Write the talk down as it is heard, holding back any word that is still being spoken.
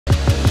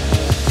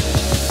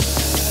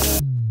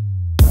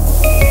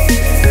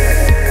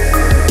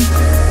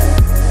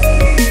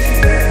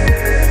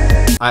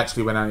I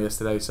actually went out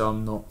yesterday, so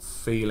I'm not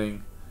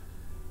feeling...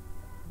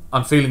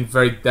 I'm feeling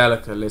very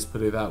delicate, let's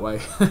put it that way.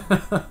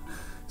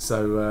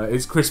 So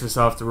it's Christmas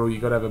after all, you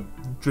gotta have a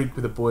drink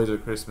with the boys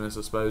at Christmas,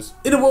 I suppose.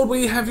 In a world where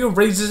you have your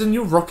Razers and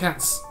your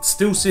Rockats,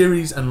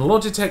 SteelSeries and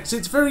Logitechs,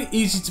 it's very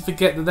easy to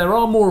forget that there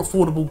are more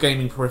affordable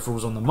gaming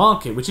peripherals on the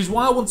market, which is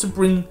why I want to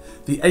bring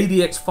the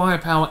ADX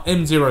Firepower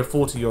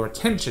M04 to your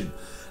attention.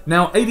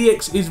 Now,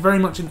 ADX is very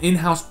much an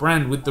in-house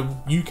brand with the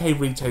UK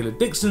retailer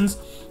Dixons,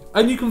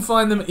 and you can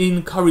find them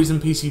in Currys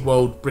and PC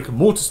World brick and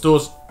mortar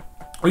stores,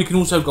 or you can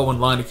also go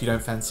online if you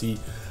don't fancy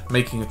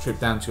making a trip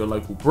down to your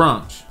local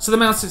branch. So the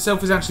mouse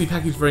itself is actually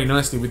packaged very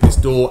nicely with this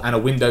door and a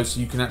window,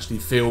 so you can actually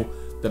feel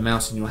the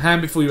mouse in your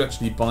hand before you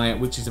actually buy it,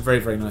 which is a very,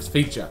 very nice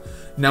feature.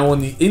 Now on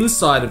the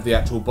inside of the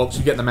actual box,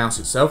 you get the mouse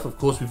itself. Of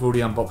course, we've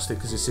already unboxed it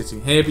because it's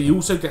sitting here, but you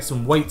also get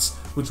some weights,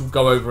 which we'll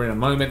go over in a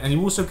moment, and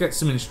you also get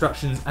some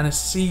instructions and a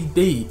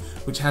CD,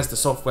 which has the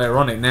software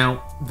on it.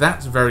 Now,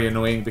 that's very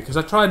annoying because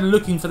I tried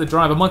looking for the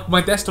driver.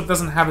 My desktop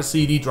doesn't have a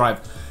CD drive.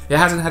 It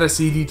hasn't had a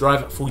CD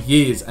drive for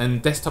years,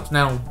 and desktops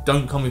now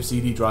don't come with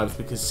CD drives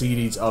because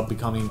CDs are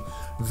becoming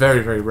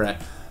very, very rare.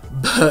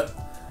 But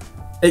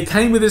it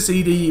came with a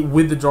CD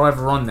with the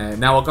driver on there.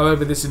 Now, I'll go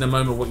over this in a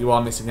moment, what you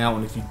are missing out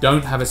on if you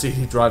don't have a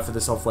CD drive for the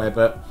software,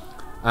 but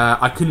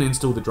I couldn't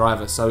install the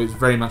driver, so it's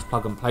very much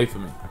plug and play for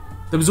me.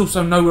 There was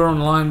also nowhere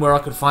online where I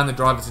could find the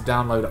driver to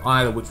download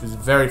either, which was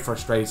very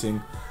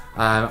frustrating.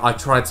 I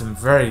tried some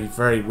very,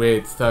 very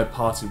weird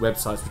third-party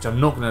websites, which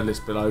I'm not going to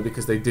list below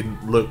because they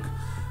didn't look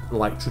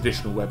like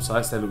traditional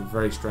websites. They look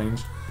very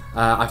strange.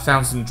 I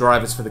found some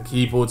drivers for the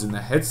keyboards and the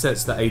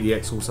headsets that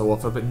ADX also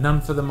offer, but none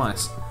for the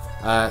mice.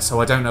 So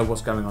I don't know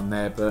what's going on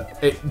there,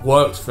 but it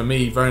worked for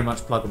me, very much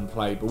plug and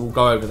play, but we'll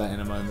go over that in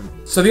a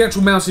moment. So the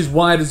actual mouse is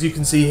wired, as you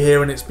can see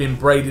here, and it's been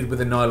braided with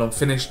a nylon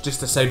finish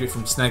just to save it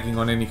from snagging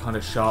on any kind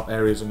of sharp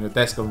areas on your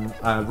desk, and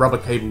rubber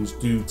cables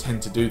do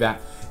tend to do that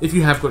if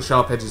you have got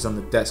sharp edges on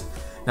the desk.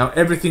 Now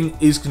everything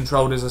is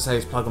controlled, as I say,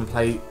 it's plug and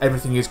play.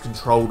 Everything is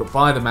controlled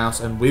by the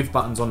mouse and with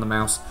buttons on the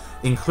mouse,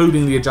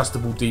 including the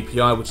adjustable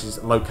DPI, which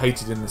is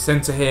located in the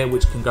center here,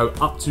 which can go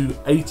up to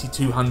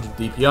 8200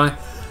 DPI.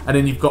 And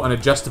then you've got an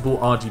adjustable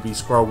RGB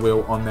scroll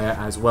wheel on there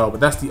as well. But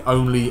that's the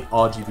only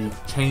RGB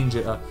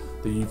changer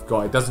that you've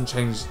got. It doesn't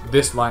change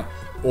this light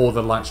or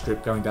the light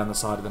strip going down the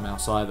side of the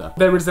mouse either.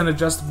 There is an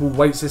adjustable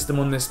weight system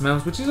on this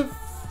mouse, which is it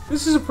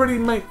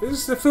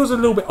feels a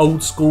little bit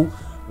old school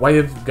way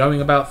of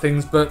going about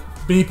things, but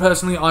me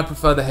personally, I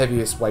prefer the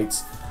heaviest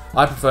weights.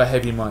 I prefer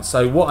heavy mice.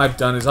 So what I've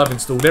done is I've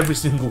installed every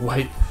single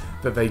weight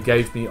that they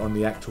gave me on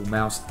the actual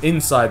mouse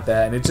inside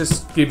there, and it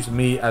just gives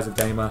me as a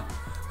gamer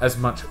as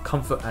much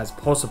comfort as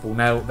possible.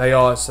 Now they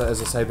are, so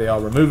as I say, they are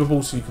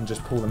removable, so you can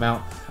just pull them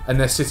out, and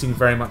they're sitting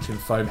very much in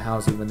foam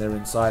housing when they're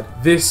inside.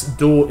 This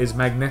door is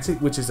magnetic,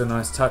 which is a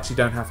nice touch. You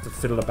don't have to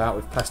fiddle about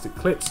with plastic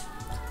clips.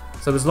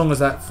 So as long as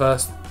that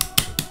first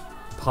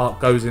part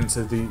goes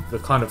into the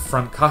kind of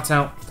front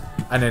cutout,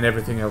 and then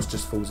everything else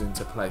just falls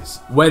into place.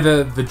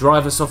 Whether the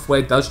driver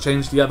software does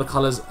change the other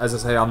colours, as I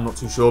say, I'm not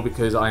too sure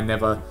because I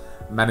never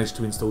managed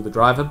to install the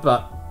driver,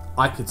 but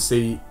I could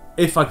see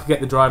if I could get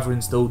the driver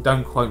installed.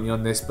 Don't quote me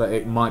on this, but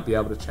it might be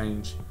able to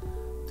change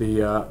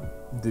the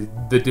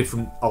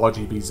different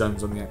RGB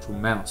zones on the actual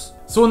mouse.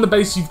 So on the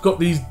base you've got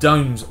these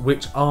domes,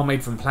 which are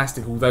made from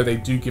plastic, although they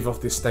do give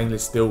off this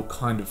stainless steel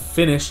kind of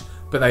finish,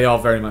 but they are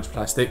very much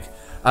plastic.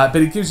 But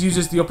it gives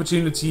users the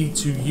opportunity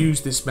to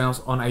use this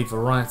mouse on a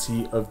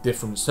variety of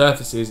different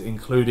surfaces,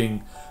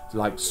 including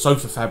like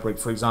sofa fabric,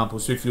 for example.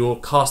 So if you're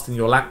casting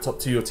your laptop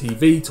to your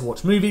TV to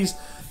watch movies,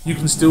 you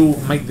can still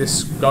make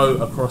this go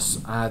across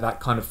that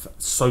kind of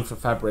sofa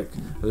fabric,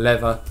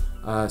 leather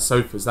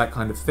sofas, that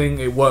kind of thing.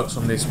 It works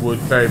on this wood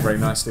very, very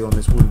nicely, on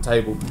this wooden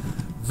table,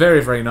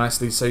 very, very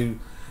nicely. So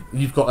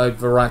you've got a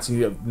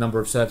variety of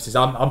number of surfaces.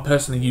 I'm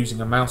personally using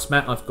a mouse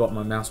mat. I've got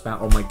my mouse mat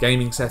on my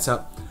gaming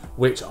setup,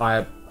 which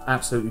I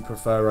absolutely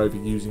prefer over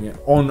using it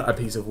on a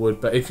piece of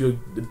wood. But if you're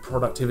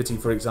productivity,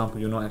 for example,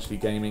 you're not actually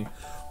gaming,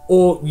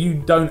 or you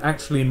don't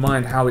actually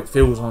mind how it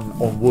feels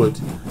on wood,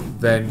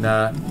 then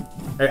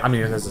I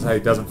mean, as I say,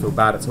 it doesn't feel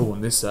bad at all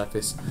on this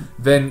surface,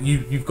 then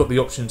you've got the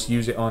option to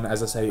use it on,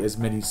 as I say, as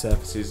many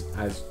surfaces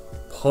as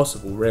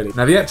possible, really.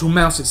 Now the actual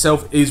mouse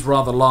itself is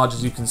rather large,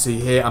 as you can see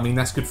here. I mean,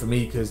 that's good for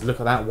me because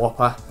look at that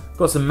whopper.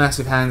 Got some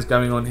massive hands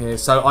going on here,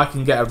 so I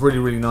can get a really,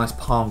 really nice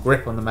palm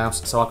grip on the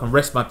mouse, so I can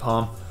rest my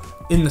palm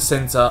in the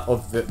center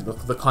of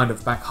the kind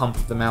of back hump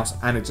of the mouse,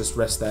 and it just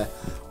rests there.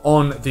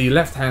 On the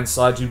left hand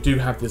side you do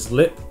have this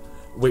lip,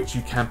 which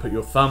you can put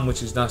your thumb,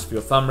 which is nice for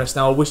your thumb rest.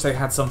 Now I wish they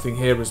had something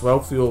here as well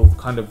for your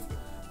kind of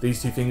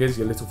these two fingers,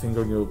 your little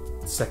finger and your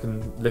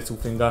second little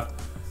finger,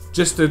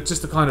 just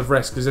to kind of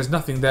rest, because there's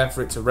nothing there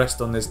for it to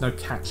rest on. There's no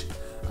catch,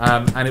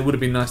 and it would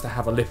have been nice to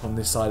have a lip on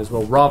this side as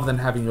well, rather than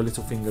having your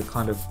little finger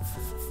kind of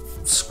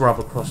scrub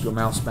across your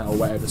mouse mat or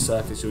whatever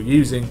surface you're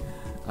using.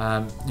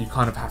 You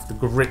kind of have to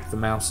grip the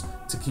mouse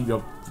to keep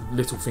your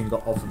little finger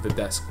off of the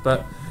desk.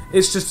 But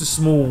it's just a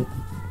small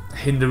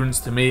hindrance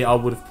to me. I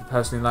would have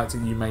personally liked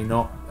it, you may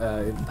not,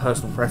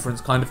 personal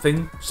preference kind of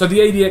thing. So the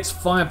ADX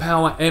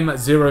Firepower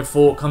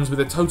M04 comes with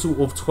a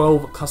total of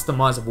 12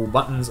 customizable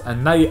buttons,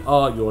 and they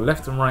are your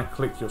left and right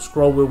click, your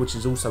scroll wheel, which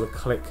is also a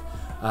click.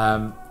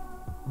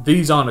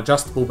 These aren't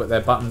adjustable, but they're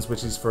buttons,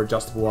 which is for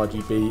adjustable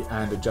RGB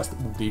and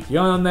adjustable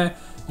DPI on there.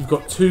 You've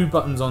got 2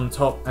 buttons on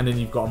top, and then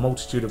you've got a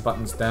multitude of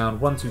buttons down.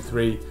 1, 2,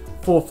 3,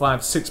 4,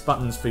 5, 6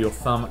 buttons for your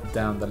thumb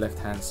down the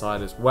left-hand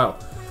side as well.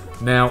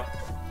 Now,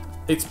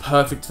 it's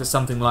perfect for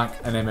something like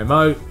an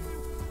MMO,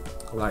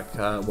 like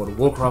World of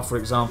Warcraft, for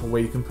example,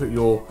 where you can put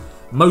your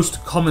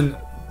most common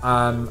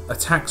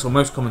attacks or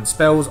most common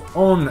spells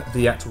on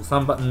the actual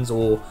thumb buttons,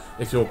 or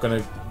if you're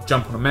going to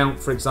jump on a mount,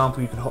 for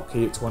example, you can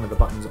hotkey it to one of the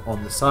buttons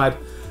on the side.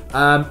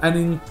 And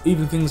in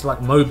even things like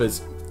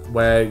MOBAs,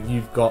 where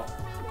you've got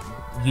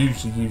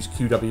usually use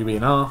Q, W, E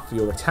and R for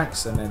your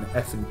attacks, and then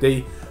F and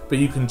D, but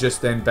you can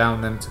just then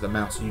bound them to the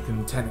mouse. So you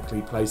can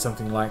technically play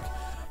something like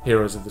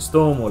Heroes of the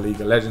Storm or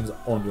League of Legends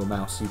on your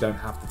mouse, so you don't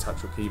have to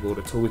touch your keyboard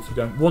at all if you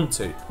don't want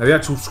to. Now the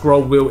actual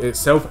scroll wheel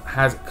itself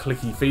has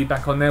clicky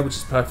feedback on there, which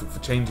is perfect for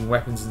changing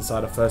weapons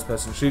inside of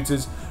first-person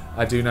shooters.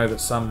 I do know that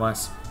some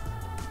mice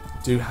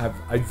do have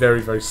a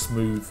very, very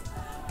smooth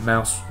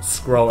mouse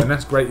scroll, and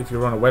that's great if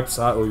you're on a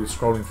website or you're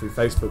scrolling through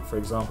Facebook, for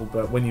example,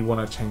 but when you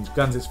want to change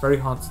guns, it's very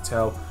hard to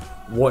tell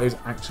what is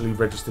actually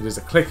registered as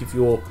a click if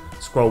your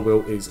scroll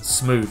wheel is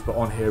smooth. But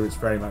on here it's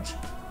very much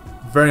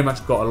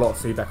got a lot of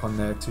feedback on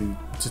there to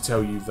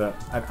tell you that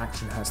an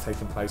action has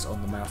taken place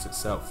on the mouse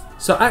itself.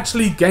 So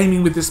actually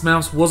gaming with this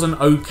mouse was an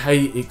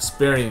okay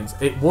experience.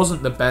 It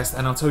wasn't the best,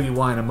 and I'll tell you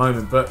why in a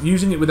moment, but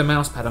using it with a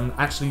mouse pad, I'm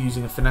actually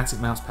using a Fnatic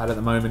mouse pad at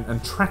the moment,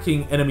 and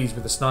tracking enemies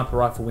with a sniper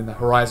rifle in the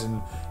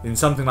horizon in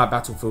something like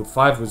Battlefield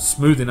 5 was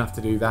smooth enough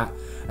to do that,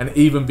 and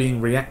even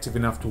being reactive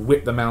enough to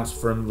whip the mouse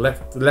from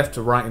left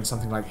to right in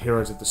something like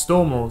Heroes of the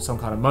Storm or some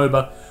kind of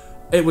MOBA.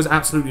 It was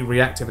absolutely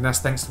reactive, and that's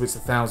thanks to its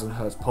 1000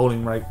 Hz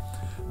polling rate.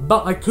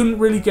 But I couldn't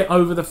really get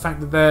over the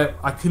fact that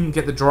I couldn't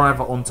get the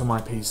driver onto my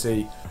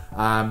PC,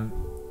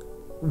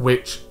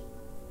 which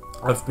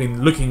I've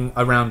been looking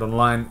around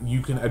online.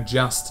 You can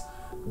adjust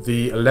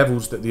the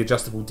levels that the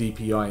adjustable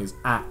DPI is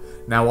at.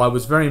 Now, I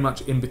was very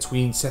much in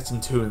between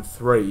setting 2 and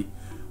 3,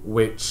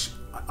 which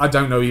I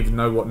don't even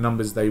know what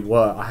numbers they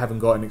were. I haven't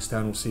got an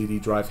external CD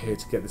drive here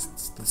to get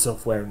the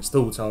software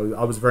installed, so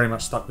I was very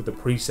much stuck with the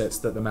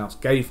presets that the mouse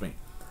gave me.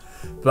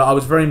 But I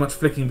was very much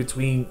flicking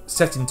between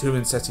setting 2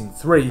 and setting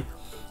 3,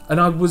 and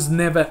I was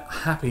never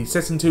happy.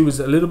 Setting 2 was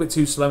a little bit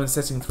too slow and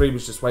setting 3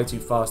 was just way too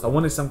fast. I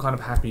wanted some kind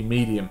of happy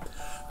medium.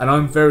 And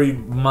I'm very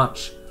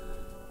much,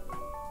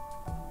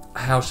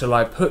 how shall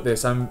I put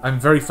this? I'm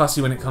very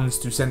fussy when it comes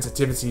to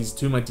sensitivities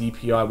to my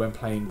DPI when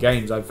playing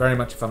games. I very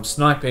much, if I'm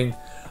sniping,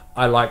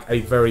 I like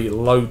a very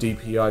low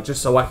DPI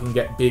just so I can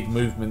get big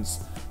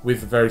movements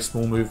with very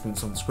small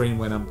movements on screen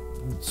when I'm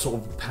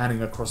sort of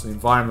panning across an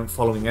environment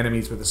following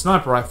enemies with a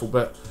sniper rifle.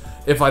 But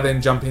if I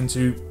then jump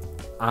into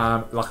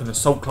like an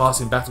assault class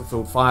in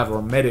Battlefield 5 or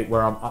a medic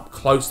where I'm up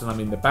close and I'm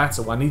in the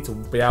battle, I need to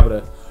be able to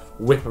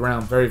whip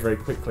around very, very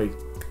quickly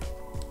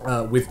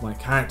with my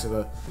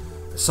character.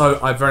 So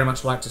I very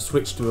much like to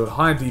switch to a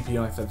higher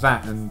DPI for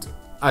that, and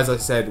as I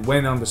said,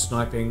 when I was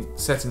sniping,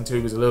 setting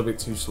 2 was a little bit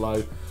too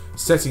slow,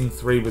 setting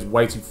 3 was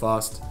way too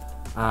fast,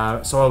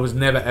 so I was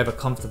never ever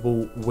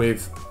comfortable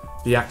with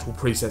the actual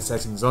preset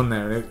settings on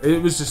there.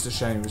 It was just a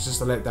shame, it was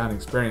just a letdown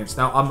experience.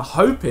 Now I'm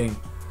hoping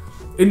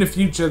in the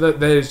future that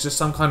there's just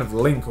some kind of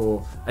link,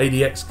 or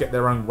ADX get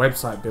their own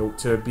website built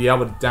to be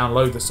able to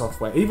download the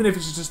software, even if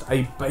it's just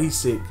a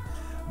basic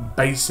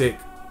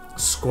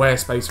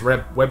Squarespace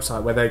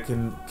website where they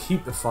can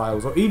keep the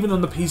files, or even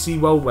on the PC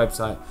World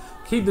website,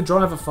 keep the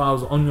driver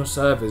files on your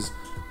servers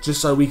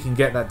just so we can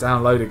get that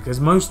downloaded, because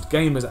most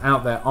gamers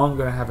out there aren't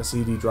going to have a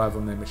CD drive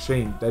on their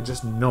machine. They're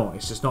just not.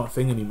 It's just not a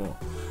thing anymore.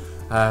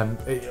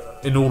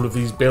 In all of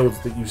these builds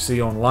that you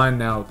see online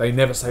now, they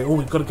never say, oh,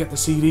 we've got to get the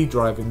CD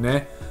drive in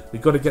there.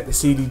 We've got to get the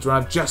CD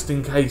drive just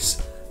in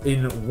case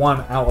in 1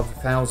 out of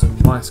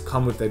 1,000 mice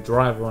come with their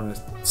driver on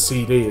a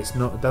CD. It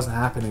doesn't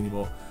happen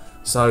anymore.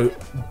 So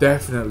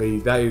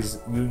definitely,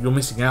 you're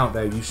missing out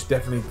there. You should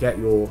definitely get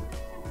your...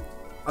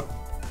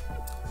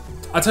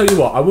 I tell you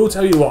what, I will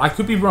tell you what, I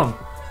could be wrong.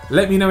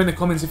 Let me know in the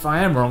comments if I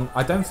am wrong.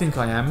 I don't think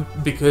I am,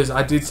 because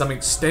I did some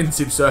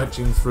extensive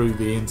searching through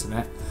the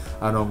internet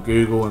and on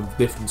Google and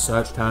different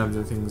search terms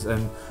and things,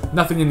 and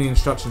nothing in the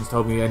instructions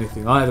told me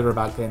anything either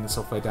about getting the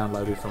software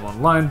downloaded from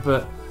online,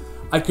 but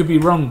I could be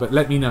wrong. But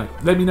let me know.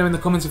 Let me know in the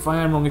comments if I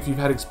am wrong, if you've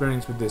had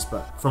experience with this.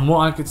 But from what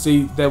I could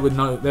see, there was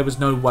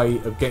no way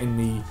of getting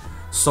the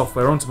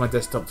software onto my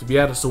desktop to be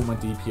able to sort my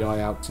DPI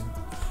out.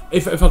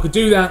 If I could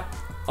do that,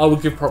 I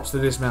would give props to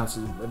this mouse.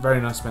 It's a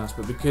very nice mouse,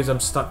 but because I'm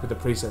stuck with the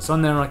presets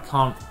on there, I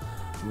can't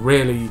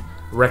really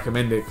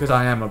recommend it, because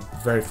I am a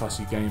very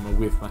fussy gamer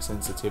with my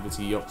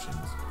sensitivity options.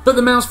 But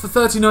the mouse for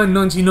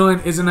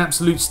 $39.99 is an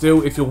absolute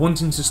steal if you're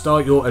wanting to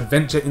start your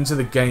adventure into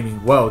the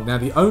gaming world. Now,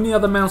 the only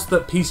other mouse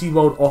that PC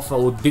World offer,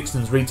 or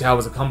Dixon's Retail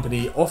as a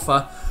company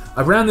offer,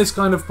 around this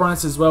kind of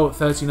price as well at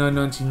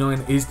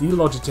 $39.99 is the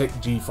Logitech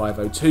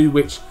G502,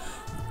 which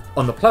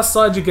On the plus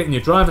side, you're getting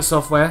your driver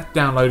software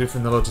downloaded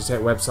from the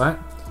Logitech website.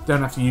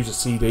 Don't have to use a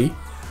CD.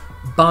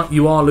 But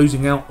you are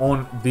losing out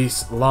on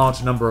this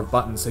large number of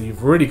buttons, so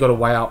you've really got to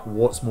weigh out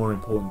what's more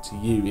important to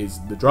you. Is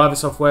the driver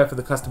software for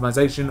the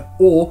customization,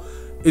 or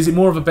is it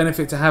more of a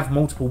benefit to have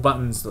multiple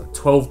buttons, like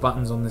 12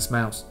 buttons on this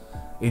mouse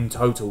in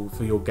total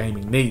for your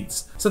gaming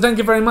needs? So thank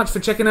you very much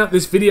for checking out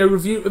this video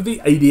review of the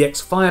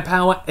ADX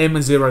Firepower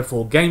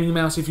M04 gaming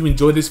mouse. If you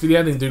enjoyed this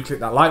video, then do click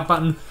that like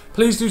button.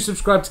 Please do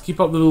subscribe to keep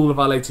up with all of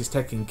our latest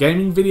tech and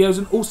gaming videos,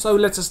 and also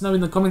let us know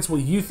in the comments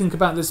what you think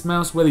about this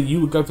mouse, whether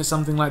you would go for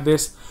something like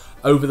this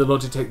over the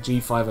Logitech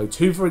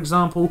G502, for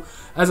example.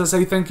 As I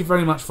say, thank you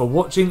very much for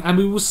watching, and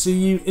we will see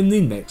you in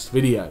the next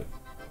video.